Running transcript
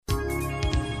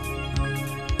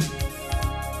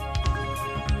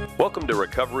Welcome to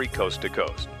Recovery Coast to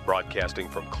Coast, broadcasting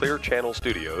from Clear Channel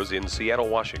Studios in Seattle,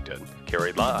 Washington,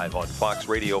 carried live on Fox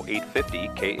Radio 850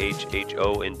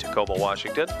 KHHO in Tacoma,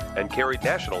 Washington, and carried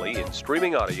nationally in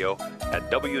streaming audio at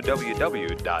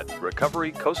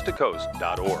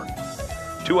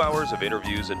www.recoverycoasttocoast.org. 2 hours of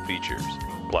interviews and features,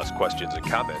 plus questions and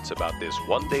comments about this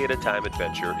one-day-at-a-time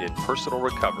adventure in personal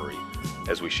recovery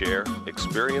as we share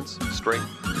experience, strength,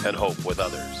 and hope with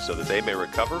others so that they may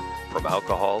recover from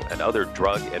alcohol and other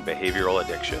drug and behavioral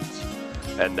addictions.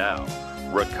 And now,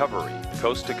 Recovery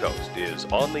Coast to Coast is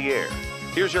on the air.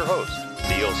 Here's your host,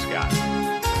 Neil Scott.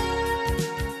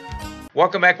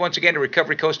 Welcome back once again to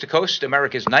Recovery Coast to Coast,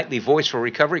 America's nightly voice for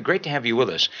recovery. Great to have you with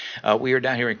us. We are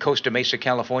down here in Coast Mesa,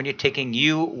 California, taking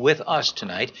you with us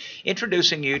tonight,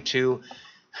 introducing you to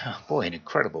an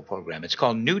incredible program. It's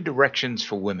called New Directions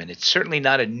for Women. It's certainly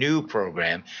not a new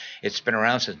program. It's been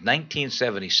around since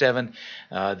 1977.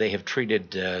 They have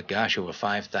treated, over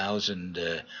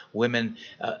 5,000 women.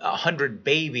 100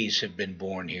 babies have been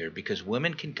born here because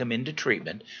women can come into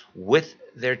treatment with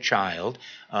their child.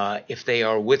 If they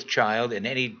are with child in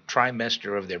any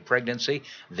trimester of their pregnancy,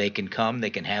 they can come. They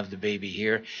can have the baby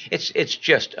here. It's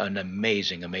just an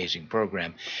amazing, amazing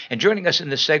program. And joining us in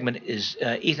this segment is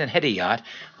Ethan Hedayat,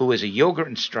 who is a yoga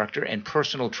instructor and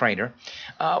personal trainer.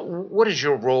 What has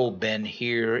your role been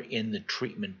here in the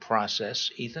treatment process,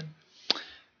 Ethan?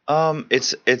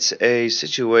 It's a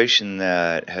situation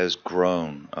that has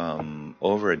grown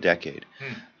over a decade.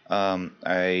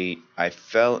 I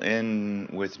fell in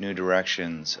with New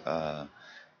Directions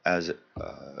as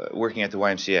working at the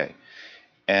YMCA,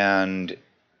 and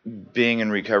being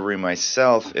in recovery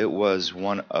myself, it was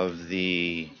one of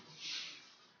the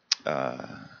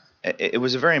it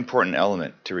was a very important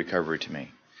element to recovery to me.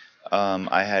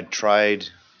 I had tried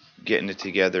getting it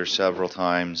together several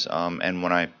times, and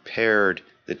when I paired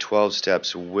the 12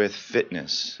 steps with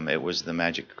fitness, it was the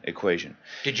magic equation.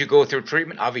 Did you go through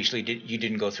treatment? Obviously, you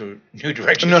didn't go through New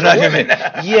Directions for Women.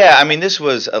 Yeah, I mean, this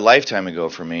was a lifetime ago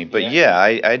for me. But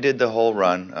I did the whole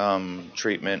run,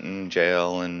 treatment and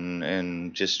jail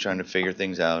and just trying to figure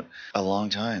things out. A long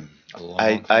time.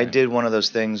 I did one of those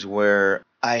things where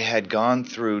I had gone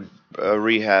through a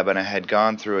rehab and I had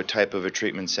gone through a type of a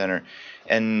treatment center,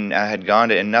 and I had gone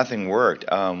to, and nothing worked.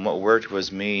 What worked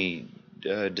was me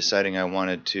deciding I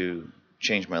wanted to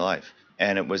change my life,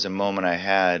 and it was a moment I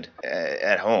had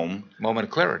at home. Moment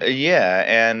of clarity. Yeah,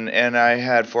 and I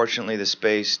had fortunately the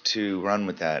space to run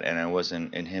with that, and I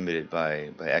wasn't inhibited by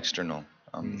external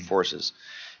forces,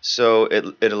 so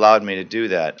it allowed me to do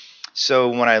that. So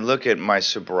when I look at my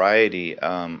sobriety,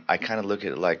 I kind of look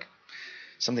at it like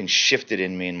something shifted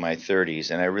in me in my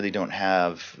 30s, and I really don't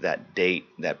have that date,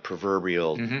 that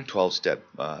proverbial 12-step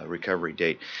recovery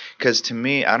date. Because to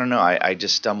me, I don't know, I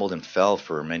just stumbled and fell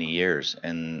for many years,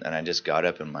 and I just got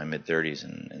up in my mid-30s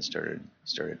and started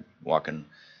walking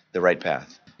the right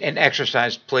path. And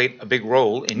exercise played a big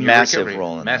role in your recovery.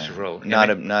 Massive role.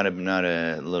 Not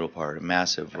a little part, a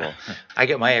massive role. I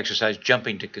get my exercise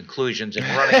jumping to conclusions and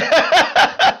running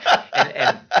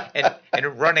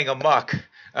and running amok.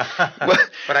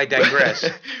 But I digress.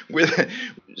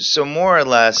 So more or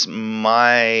less,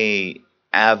 my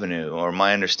avenue or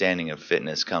my understanding of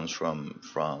fitness comes from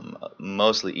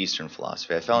mostly Eastern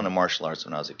philosophy. I fell into martial arts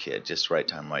when I was a kid, just right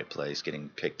time, right place, getting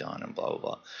picked on and blah, blah,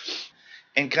 blah.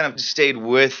 And kind of stayed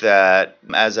with that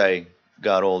as I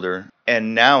got older.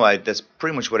 And now that's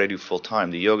pretty much what I do full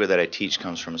time. The yoga that I teach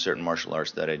comes from a certain martial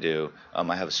arts that I do.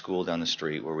 I have a school down the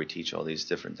street where we teach all these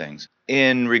different things.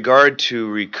 In regard to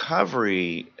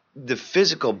recovery, the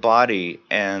physical body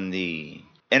and the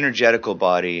energetical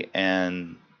body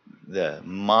and the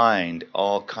mind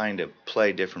all kind of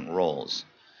play different roles.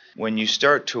 When you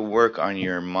start to work on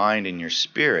your mind and your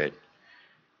spirit,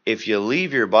 if you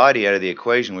leave your body out of the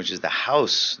equation, which is the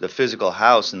house, the physical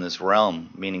house in this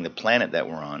realm, meaning the planet that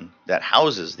we're on, that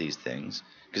houses these things,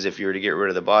 because if you were to get rid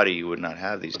of the body, you would not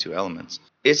have these two elements.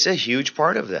 It's a huge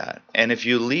part of that. And if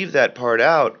you leave that part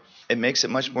out, it makes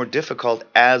it much more difficult,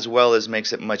 as well as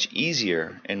makes it much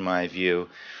easier, in my view,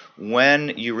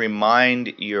 when you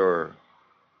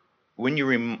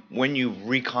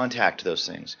recontact those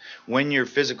things, when your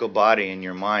physical body and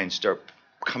your mind start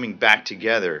coming back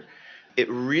together. It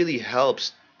really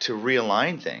helps to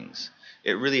realign things.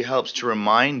 It really helps to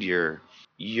remind your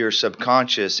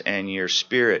subconscious and your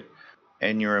spirit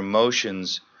and your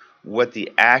emotions what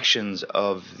the actions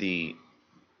of the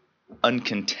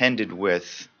uncontended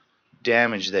with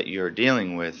damage that you're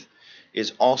dealing with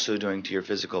is also doing to your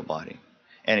physical body.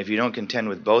 And if you don't contend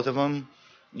with both of them,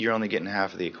 you're only getting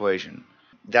half of the equation.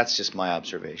 That's just my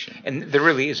observation. And there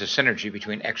really is a synergy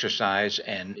between exercise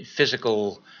and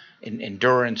physical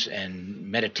endurance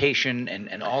and meditation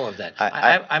and all of that.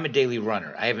 I'm a daily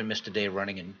runner. I haven't missed a day of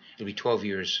running it'll be 12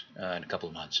 years in a couple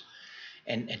of months.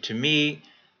 And to me,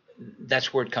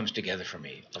 that's where it comes together for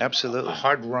me. Absolutely. A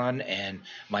hard run, and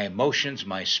my emotions,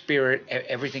 my spirit,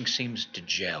 everything seems to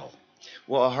gel.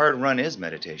 Well, a hard run is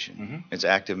meditation. Mm-hmm. It's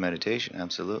active meditation,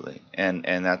 absolutely. And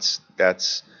that's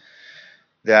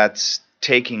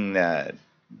taking that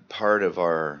part of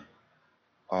our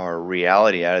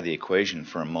reality out of the equation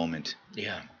for a moment.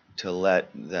 Yeah. To let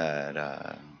that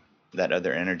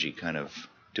other energy kind of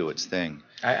do its thing.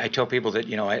 I tell people that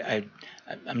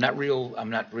I'm not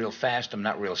real fast. I'm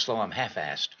not real slow. I'm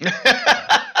half-assed.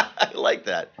 I like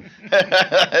that.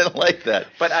 I like that.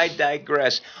 But I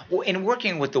digress. Well, in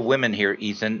working with the women here,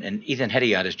 Ethan, and Ethan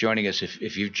Hedayat is joining us.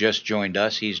 If you've just joined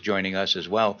us, he's joining us as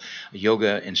well, a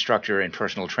yoga instructor and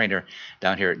personal trainer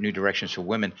down here at New Directions for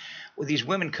Women. Well, these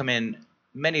women come in,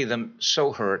 many of them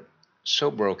so hurt,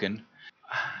 so broken.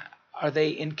 Are they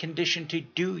in condition to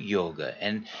do yoga?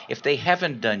 And if they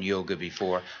haven't done yoga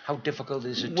before, how difficult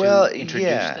is it to introduce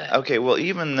that? Okay, well,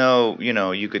 even though,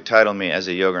 you could title me as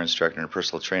a yoga instructor and a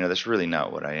personal trainer, that's really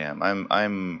not what I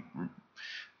am.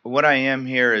 What I am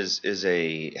here is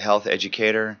a health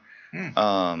educator.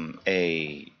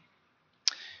 The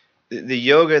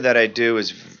yoga that I do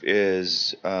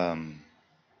is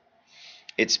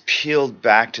it's peeled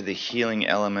back to the healing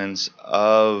elements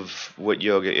of what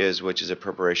yoga is, which is a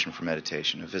preparation for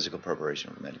meditation, a physical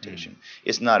preparation for meditation.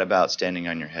 It's not about standing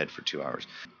on your head for 2 hours.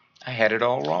 I had it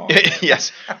all wrong.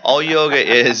 Yes. All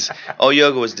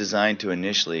yoga was designed to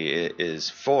initially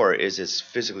is it's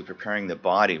physically preparing the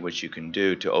body, which you can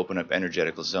do to open up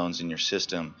energetical zones in your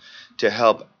system to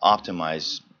help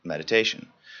optimize meditation.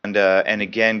 And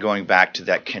again, going back to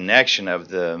that connection of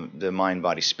the mind,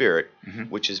 body, spirit,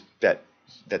 which is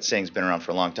that saying's been around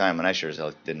for a long time, and I sure as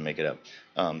hell didn't make it up.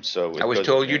 So I was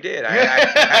told you did.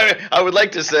 I would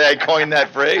like to say I coined that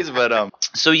phrase, but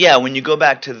so yeah, when you go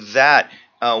back to that,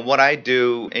 what I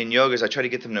do in yoga is I try to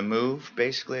get them to move.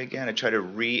 Basically, again, I try to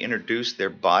reintroduce their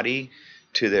body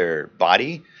to their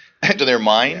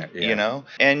mind. Yeah.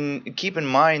 And keep in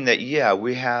mind that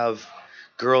we have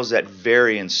girls that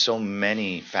vary in so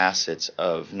many facets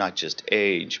of not just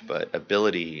age, but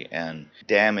ability and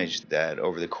damage that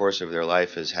over the course of their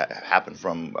life has happened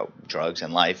from drugs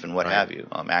and life and what have you,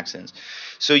 accidents.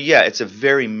 So it's a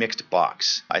very mixed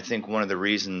box. I think one of the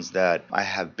reasons that I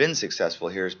have been successful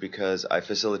here is because I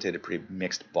facilitate a pretty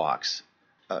mixed box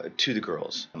to the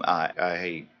girls.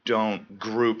 I don't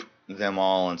group them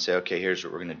all and say, okay, here's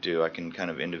what we're going to do. I can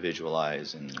kind of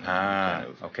individualize and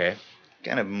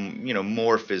kind of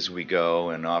morph as we go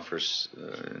and offers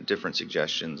different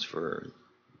suggestions for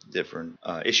different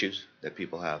issues that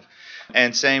people have.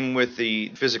 And same with the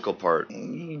physical part.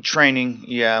 Training,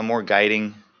 more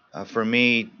guiding. For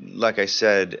me, like I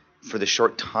said, for the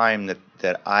short time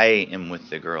that I am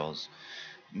with the girls,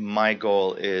 my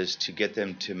goal is to get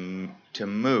them to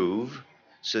move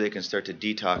so they can start to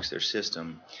detox their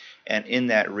system, and in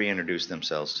that reintroduce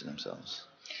themselves to themselves.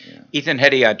 Yeah. Ethan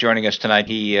Hedayat joining us tonight.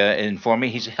 He informed me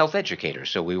he's a health educator,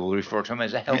 so we will refer to him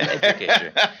as a health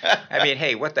educator. I mean,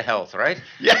 hey, what the health, right?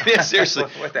 Yeah, seriously.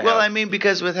 What the health? I mean,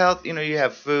 because with health, you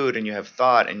have food and you have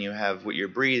thought and you have what you're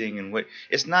breathing and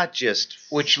it's not just.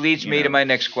 Which leads me to my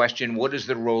next question. What is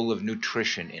the role of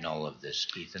nutrition in all of this,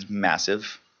 Ethan?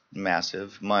 Massive.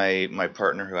 My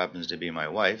partner, who happens to be my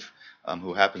wife,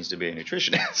 who happens to be a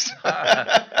nutritionist.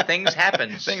 Things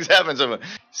happen. Things happen.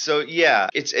 So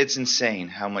it's insane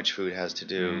how much food has to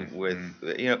do with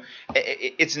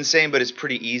it's insane, but it's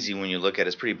pretty easy when you look at it.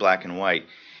 It's pretty black and white.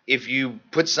 If you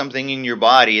put something in your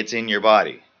body, it's in your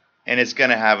body, and it's going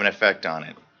to have an effect on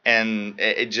it. And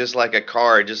it just like a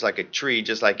car, just like a tree,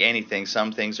 just like anything,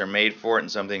 some things are made for it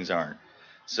and some things aren't.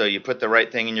 So you put the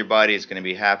right thing in your body, it's going to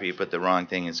be happy. You put the wrong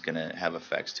thing, it's going to have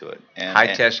effects to it.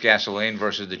 High-test gasoline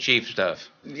versus the cheap stuff.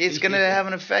 It's going to have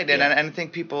an effect, and I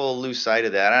think people lose sight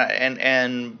of that,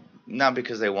 and not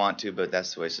because they want to, but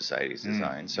that's the way society is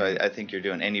designed. So I think you're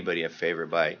doing anybody a favor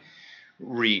by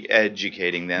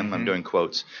re-educating them, I'm doing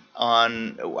quotes,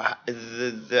 on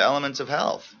the elements of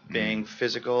health, being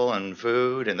physical and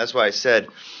food, and that's why I said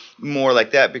more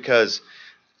like that, because,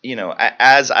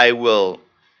 as I will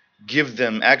give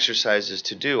them exercises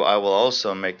to do, I will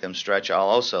also make them stretch. I'll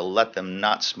also let them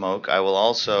not smoke. I will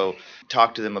also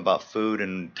talk to them about food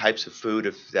and types of food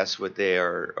if that's what they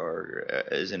are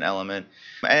is an element.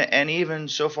 And even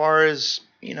so far as,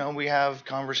 we have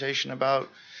conversation about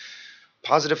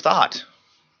positive thought.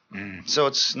 So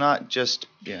it's not just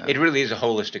It really is a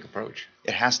holistic approach.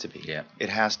 It has to be. Yeah. It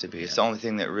has to be. It's the only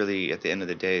thing that really, at the end of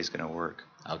the day, is going to work.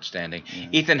 Outstanding.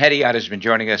 Ethan Hedayat has been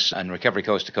joining us on Recovery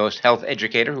Coast to Coast, health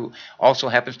educator who also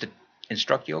happens to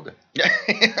instruct yoga.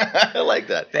 I like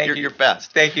that. Thank you. You're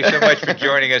fast. Thank you so much for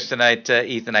joining us tonight,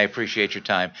 Ethan. I appreciate your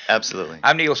time. Absolutely.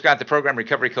 I'm Neil Scott, the program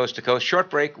Recovery Coast to Coast. Short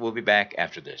break. We'll be back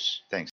after this. Thanks.